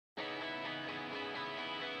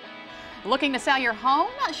Looking to sell your home?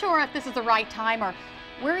 Not sure if this is the right time or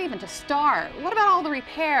where even to start. What about all the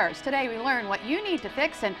repairs? Today we learn what you need to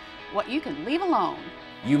fix and what you can leave alone.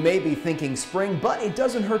 You may be thinking spring, but it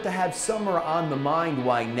doesn't hurt to have summer on the mind.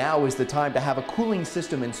 Why now is the time to have a cooling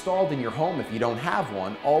system installed in your home if you don't have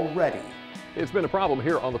one already. It's been a problem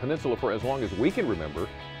here on the peninsula for as long as we can remember.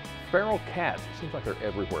 Feral cats, it seems like they're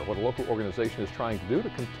everywhere. What a local organization is trying to do to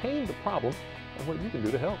contain the problem and what you can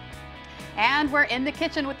do to help. And we're in the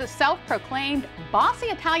kitchen with the self-proclaimed bossy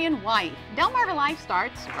Italian wife. Delmarva Life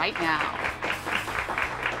starts right now.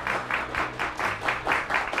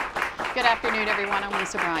 Good afternoon, everyone. I'm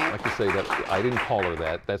Lisa Bryant. I like to say that I didn't call her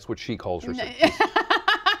that. That's what she calls herself.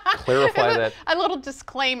 Clarify that. A little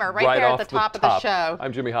disclaimer right there at the top of the show.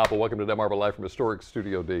 I'm Jimmy Hopple. Welcome to Delmarva Live from Historic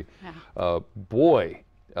Studio D. Yeah. Boy,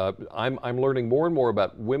 I'm learning more and more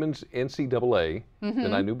about women's NCAA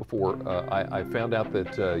than I knew before. I found out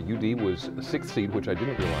that UD was a 6th seed, which I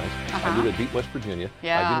didn't realize. I knew they beat West Virginia.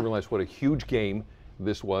 Yeah. I didn't realize what a huge game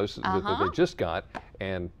this was that they just got.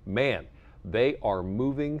 And man, they are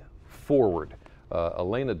moving forward.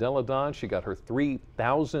 Elena Deladon, she got her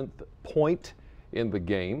 3,000th point in the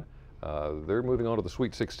game. They're moving on to the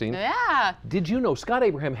Sweet 16. Yeah. Did you know, Scott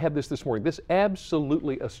Abraham had this morning. This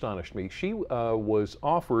absolutely astonished me. She was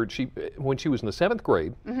offered, when she was in the 7th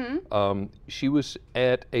grade, she was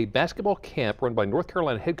at a basketball camp run by North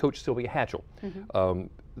Carolina head coach Sylvia Hatchell.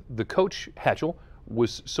 The coach, Hatchell,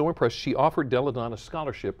 was so impressed, she offered Deladon a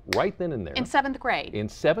scholarship right then and there. In 7th grade? In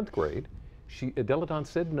 7th grade. Deladon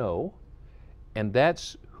said no, and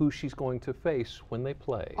that's who she's going to face when they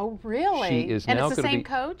play. Oh, really? She is and now it's the going to same be,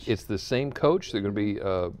 coach? It's the same coach. They're going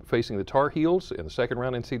to be facing the Tar Heels in the 2nd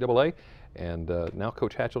round NCAA, and now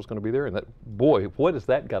Coach Hatchell's going to be there. And that, boy, what has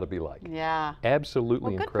that got to be like? Yeah.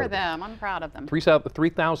 Absolutely good incredible. For them. I'm proud of them.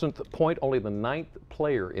 3,000th point, only the 9th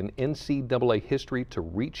player in NCAA history to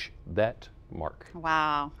reach that mark.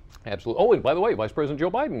 Wow. Absolutely. Oh, and by the way, Vice President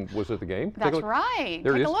Joe Biden was at the game. That's right.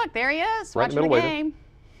 There Take he a is. look. There he is. Right in the watching middle the game.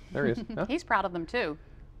 There he is. Huh? He's proud of them too.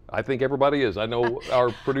 I think everybody is. I know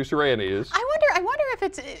our producer Annie is. I wonder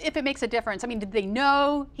if it makes a difference. I mean, did they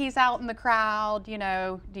know he's out in the crowd? You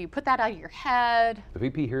know, do you put that out of your head? The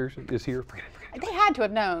VP here is here. They had to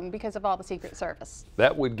have known because of all the Secret Service.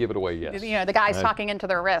 That would give it away, yes. You know, the guys talking into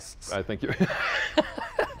their wrists. I think you.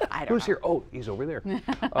 I don't Who's know. here? Oh, he's over there.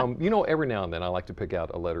 You know, every now and then I like to pick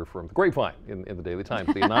out a letter from the grapevine in the Daily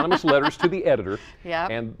Times, the anonymous letters to the editor. Yep.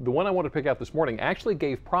 And the one I wanted to pick out this morning actually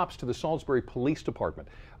gave props to the Salisbury Police Department.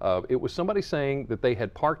 It was somebody saying that they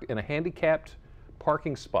had parked in a handicapped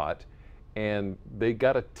parking spot and they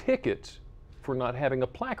got a ticket for not having a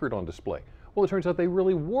placard on display. Well, it turns out they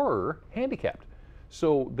really were handicapped.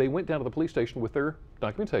 So they went down to the police station with their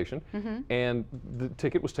documentation and the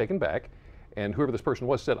ticket was taken back. And whoever this person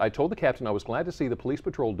was said, I told the captain I was glad to see the police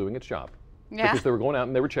patrol doing its job. Yeah. Because they were going out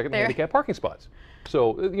and they were checking the handicapped parking spots.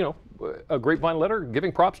 So, you know, a grapevine letter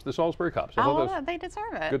giving props to the Salisbury cops. Oh, well, they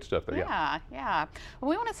deserve it. Good stuff there, yeah. Well,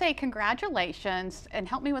 we want to say congratulations and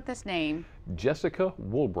help me with this name. Jessica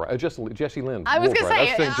Woolbright. Jessie Lynn. I was going to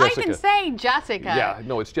say, I Jessica. can say Jessica. Yeah,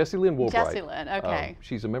 no, it's Jessie Lynn Woolbright. Jessie Lynn, okay.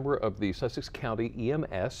 She's a member of the Sussex County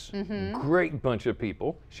EMS. Great bunch of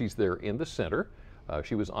people. She's there in the center.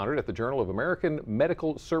 She was honored at the Journal of American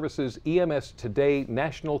Medical Services EMS Today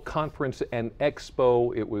National Conference and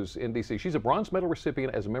Expo. It was in D.C. She's a bronze medal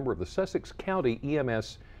recipient as a member of the Sussex County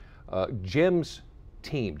EMS GEMS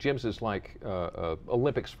team. GEMS is like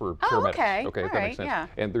Olympics for paramedics. Okay. Okay, if that makes sense. Yeah.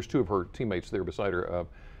 And there's 2 of her teammates there beside her,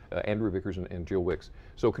 Andrew Vickers and Jill Wicks.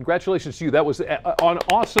 So congratulations to you. That was an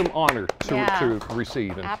awesome honor to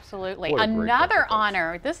receive. And absolutely. Another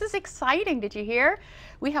honor. This is exciting. Did you hear?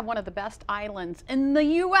 We have one of the best islands in the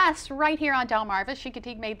U.S. right here on Delmarva.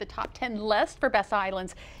 Chincoteague made the top 10 list for best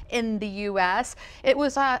islands in the U.S. It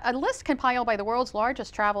was a list compiled by the world's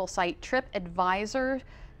largest travel site, TripAdvisor.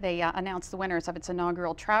 They announced the winners of its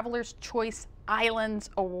inaugural Traveler's Choice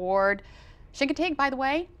Islands Award. Chincoteague, by the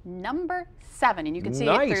way, number 7, and you can see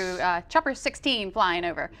it through Chopper 16 flying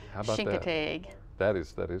over Chincoteague. That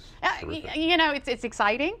is terrific. You know, it's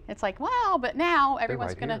exciting. It's like, wow, but now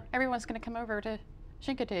everyone's gonna come over to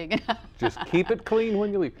Chincoteague. Just keep it clean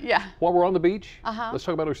when you leave. Yeah. While we're on the beach, let's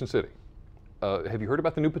talk about Ocean City. Have you heard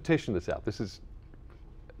about the new petition that's out? This is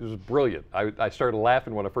brilliant. I started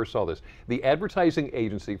laughing when I first saw this. The advertising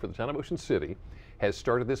agency for the town of Ocean City has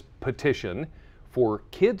started this petition for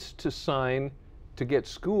kids to sign to get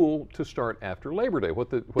school to start after Labor Day. What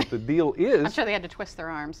the deal is? I'm sure they had to twist their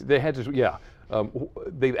arms. They had to, yeah.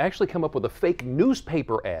 They've actually come up with a fake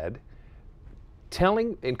newspaper ad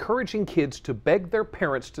encouraging kids to beg their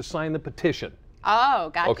parents to sign the petition. Oh,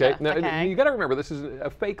 gotcha. Okay, now Okay. you got to remember this is a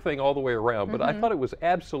fake thing all the way around, but I thought it was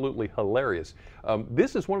absolutely hilarious.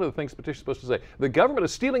 This is one of the things Petition is supposed to say. The government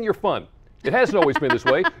is stealing your fun. It hasn't always been this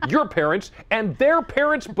way. Your parents and their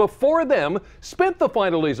parents before them spent the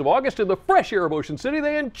final days of August in the fresh air of Ocean City.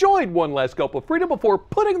 They enjoyed one last gulp of freedom before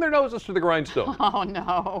putting their noses to the grindstone. Oh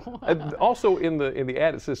no. And also in the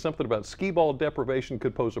ad it says something about skee-ball deprivation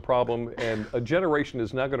could pose a problem, and a generation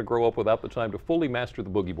is now going to grow up without the time to fully master the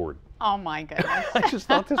boogie board. Oh my goodness. I just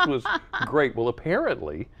thought this was great. Well,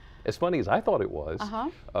 apparently, as funny as I thought it was,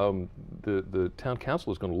 the town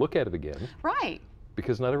council is going to look at it again. Right.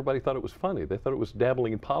 Because not everybody thought it was funny. They thought it was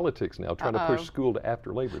dabbling in politics now, trying to push school to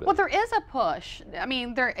after Labor Day. Well, there is a push. I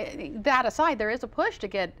mean, that aside, there is a push to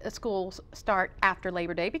get schools start after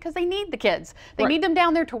Labor Day because they need the kids. They need them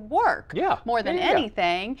down there to work more than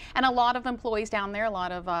anything. And a lot of employees down there, a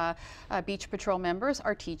lot of Beach Patrol members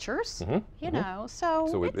are teachers, you know,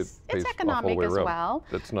 so it's economic as well.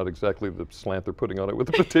 That's not exactly the slant they're putting on it with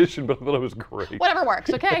the petition, but I thought it was great. Whatever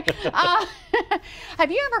works, okay? Have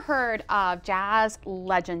you ever heard of jazz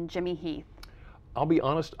legend Jimmy Heath? I'll be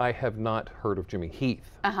honest, I have not heard of Jimmy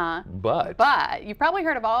Heath. But you've probably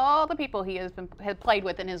heard of all the people he has played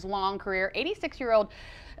with in his long career. 86-year-old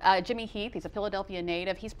Jimmy Heath, he's a Philadelphia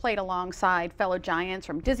native. He's played alongside fellow giants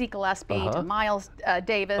from Dizzy Gillespie to Miles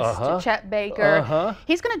Davis to Chet Baker.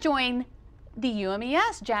 He's going to join the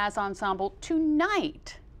UMES Jazz Ensemble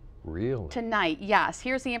tonight. Really? Tonight, yes.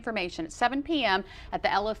 Here's the information. At 7 p.m. at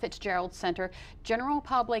the Ella Fitzgerald Center. General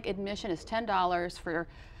public admission is $10 for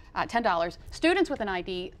 $10. Students with an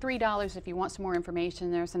ID, $3. If you want some more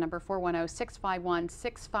information, there's the number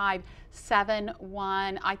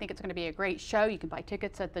 410-651-6571. I think it's going to be a great show. You can buy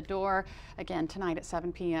tickets at the door. Again, tonight at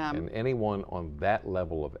 7 p.m. And anyone on that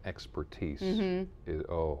level of expertise is,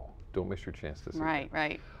 don't miss your chance to see that.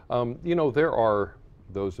 Right. You know, there are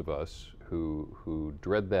those of us who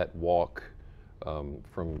dread that walk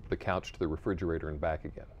from the couch to the refrigerator and back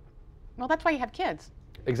again. Well, that's why you have kids.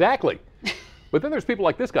 Exactly. But then there's people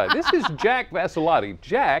like this guy. This is Jack Vassilotti.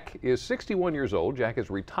 Jack is 61 years old. Jack is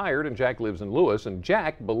retired, and Jack lives in Lewis. And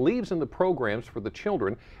Jack believes in the programs for the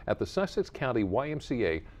children at the Sussex County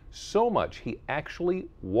YMCA so much he actually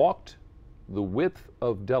walked the width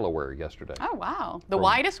of Delaware yesterday. Oh, wow. The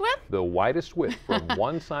widest width? The widest width from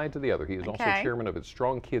one side to the other. He is also chairman of its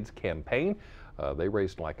Strong Kids campaign. They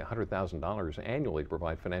raised like $100,000 annually to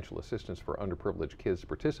provide financial assistance for underprivileged kids to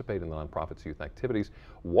participate in the nonprofit's youth activities.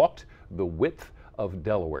 Walked the width of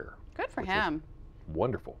Delaware. Good for him.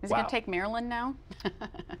 Wonderful. Is he going to take Maryland now?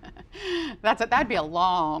 That'd be a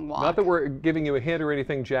long walk. Not that we're giving you a hint or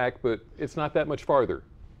anything, Jack, but it's not that much farther.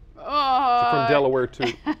 Oh. So from Delaware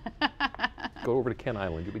to go over to Kent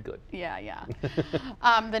Island, you'll be good. Yeah.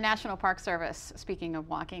 The National Park Service, speaking of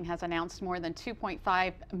walking, has announced more than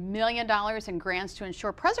 $2.5 million in grants to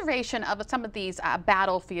ensure preservation of some of these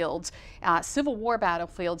battlefields, Civil War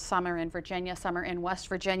battlefields. Some are in Virginia, some are in West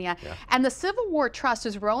Virginia. And the Civil War Trust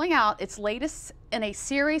is rolling out its latest in a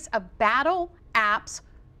series of battle apps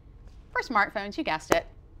for smartphones. You guessed it.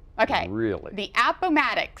 Okay. Really? The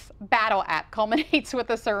Appomattox battle app culminates with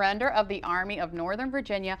the surrender of the Army of Northern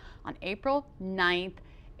Virginia on April 9th,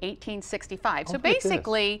 1865. So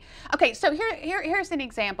basically, okay, so here's an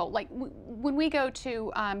example. Like when we go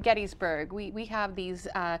to Gettysburg, we have these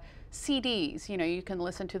CDs. You know, you can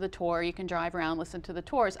listen to the tour, you can drive around, listen to the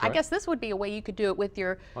tours. I guess this would be a way you could do it with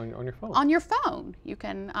your on your phone. On your phone, you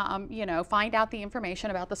can you know, find out the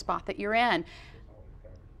information about the spot that you're in.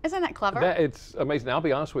 Isn't that clever? It's amazing. I'll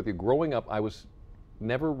be honest with you. Growing up, I was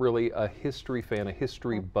never really a history fan, a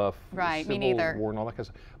history buff. Right, me Civil neither. War and all that kind of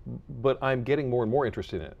stuff. But I'm getting more and more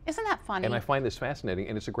interested in it. Isn't that funny? And I find this fascinating,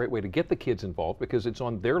 and it's a great way to get the kids involved because it's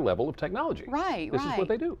on their level of technology. Right. This is what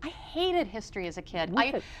they do. I hated history as a kid.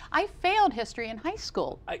 I failed history in high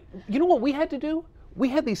school. You know what we had to do? We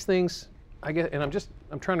had these things, I guess, and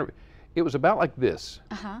I'm trying to, it was about like this.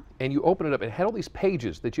 And you open it up, it had all these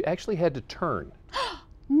pages that you actually had to turn.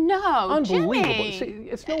 No, Unbelievable. Jimmy. See,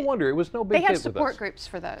 it's no wonder it was no big They have hit with support us. groups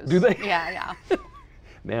for those. Do they? Yeah.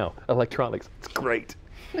 Now, electronics, it's great.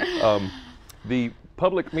 The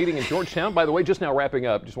public meeting in Georgetown, by the way, just now wrapping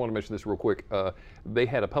up, just want to mention this real quick. They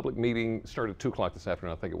had a public meeting, started at 2 o'clock this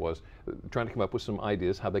afternoon, I think it was, trying to come up with some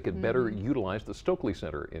ideas how they could better utilize the Stockley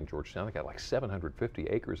Center in Georgetown. They got like 750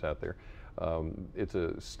 acres out there. It's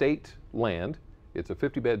a state land. It's a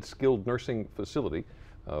 50-bed skilled nursing facility.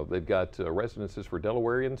 They've got residences for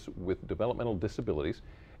Delawareans with developmental disabilities.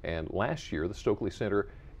 And last year, the Stockley Center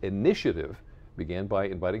initiative began by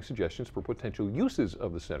inviting suggestions for potential uses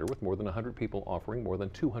of the center, with more than 100 people offering more than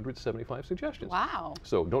 275 suggestions. Wow.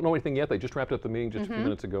 So don't know anything yet. They just wrapped up the meeting just a few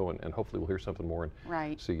minutes ago, and hopefully we'll hear something more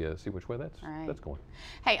and see which way that's going.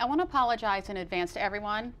 Hey, I want to apologize in advance to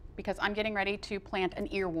everyone because I'm getting ready to plant an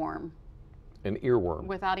earworm. An earworm?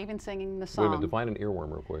 Without even singing the song. Wait a minute, define an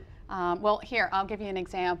earworm real quick. Well, here, I'll give you an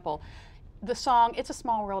example. The song, It's a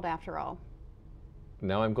Small World After All.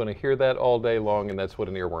 Now I'm going to hear that all day long, and that's what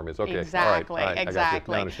an earworm is. Okay. Exactly. All right.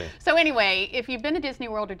 Exactly. I understand. So anyway, if you've been to Disney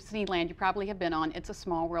World or Disneyland, you probably have been on It's a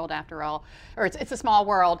Small World After All, or It's a Small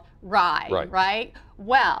World ride, right?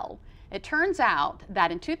 Well, it turns out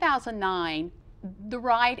that in 2009, the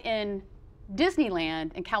ride in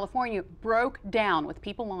Disneyland in California broke down with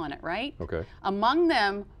people on it, right? Okay. Among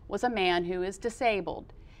them was a man who is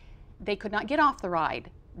disabled. They could not get off the ride.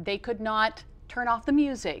 They could not turn off the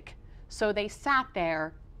music. So they sat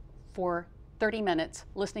there for 30 minutes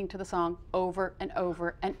listening to the song over and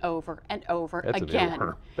over and over and over again. An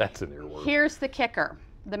earworm. That's an earworm. Here's the kicker.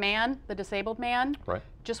 The man, the disabled man, right,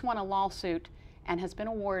 just won a lawsuit and has been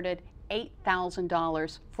awarded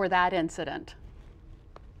 $8,000 for that incident.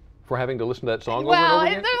 For having to listen to that song over and over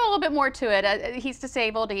again? There's a little bit more to it. He's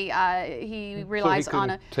disabled. He relies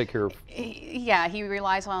on take care of. He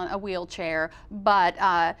relies on a wheelchair.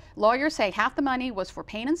 But lawyers say half the money was for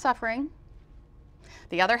pain and suffering,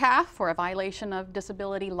 the other half for a violation of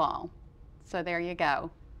disability law. So there you go.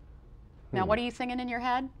 Now, what are you singing in your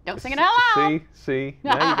head? Don't sing it out loud. See.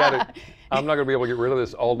 Now you got it. I'm not going to be able to get rid of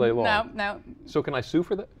this all day long. No. So can I sue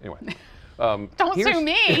for that? Anyway. Don't sue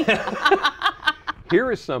me. Here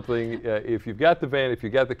is something, if you've got the van, if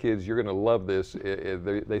you've got the kids, you're going to love this.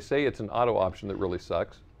 They say it's an auto option that really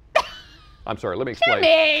sucks. I'm sorry, let me explain.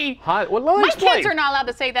 Jimmy! Let me explain. My kids are not allowed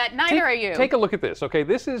to say that, neither are you. Take a look at this, okay?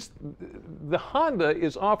 The Honda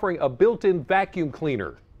is offering a built-in vacuum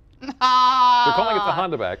cleaner. They're calling it the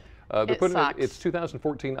Honda Vac. They're putting it's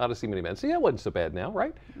 2014 Odyssey minivan. See, that wasn't so bad now,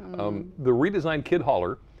 right? The redesigned Kid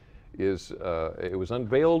Hauler it was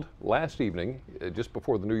unveiled last evening, just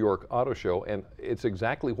before the New York Auto Show, and it's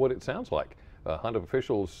exactly what it sounds like. Honda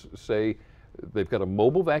officials say they've got a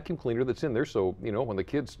mobile vacuum cleaner that's in there, so when the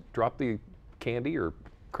kids drop the candy or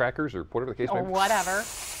crackers or whatever the case may be, whatever,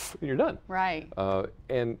 and you're done. Right.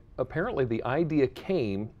 And apparently the idea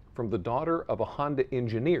came from the daughter of a Honda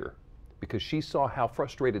engineer, because she saw how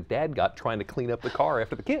frustrated Dad got trying to clean up the car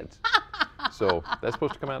after the kids. So that's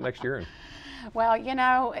supposed to come out next year. Well,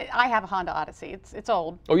 I have a Honda Odyssey. It's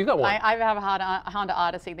old. Oh, you got one? I have a Honda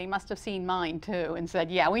Odyssey. They must have seen mine too and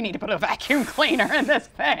said, yeah, we need to put a vacuum cleaner in this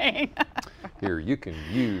thing. Here, you can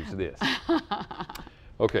use this.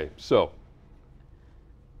 Okay, so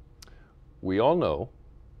we all know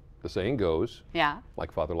the saying goes,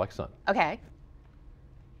 like father, like son. Okay.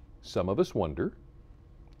 Some of us wonder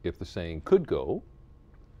if the saying could go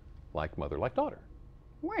like mother, like daughter.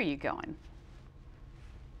 Where are you going?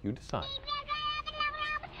 You decide.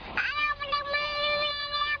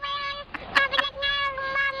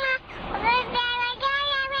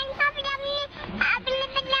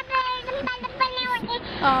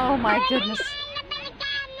 Oh my goodness.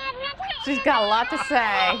 She's got a lot to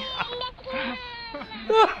say.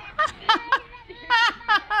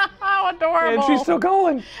 How adorable. And she's still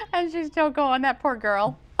going. And she's still going, that poor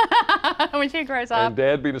girl. When she grows up. And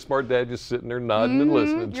Dad, being a smart dad, just sitting there nodding and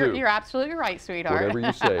listening too. You're absolutely right, sweetheart. Whatever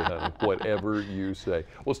you say, honey. Whatever you say.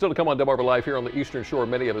 Well, still to come on Delmarva Live here on the Eastern Shore.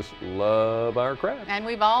 Many of us love our crab. And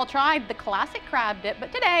we've all tried the classic crab dip,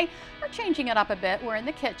 but today we're changing it up a bit. We're in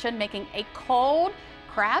the kitchen making a cold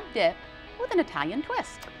crab dip with an Italian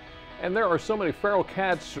twist. And there are so many feral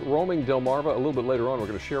cats roaming Delmarva. A little bit later on, we're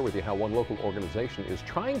going to share with you how one local organization is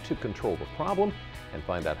trying to control the problem and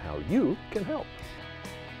find out how you can help.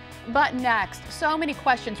 But next, so many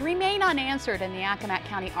questions remain unanswered in the Accomack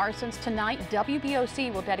County arsons. Tonight,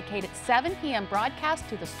 WBOC will dedicate its 7 p.m. broadcast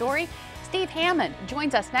to the story. Steve Hammond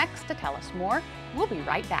joins us next to tell us more. We'll be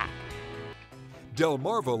right back.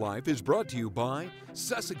 Delmarva Life is brought to you by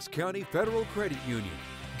Sussex County Federal Credit Union,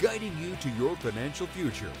 guiding you to your financial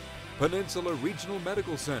future. Peninsula Regional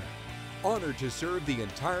Medical Center, honored to serve the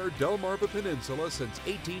entire Delmarva Peninsula since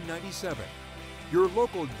 1897. Your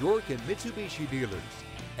local York and Mitsubishi dealers.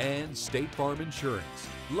 And State Farm Insurance.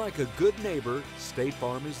 Like a good neighbor, State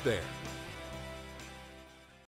Farm is there.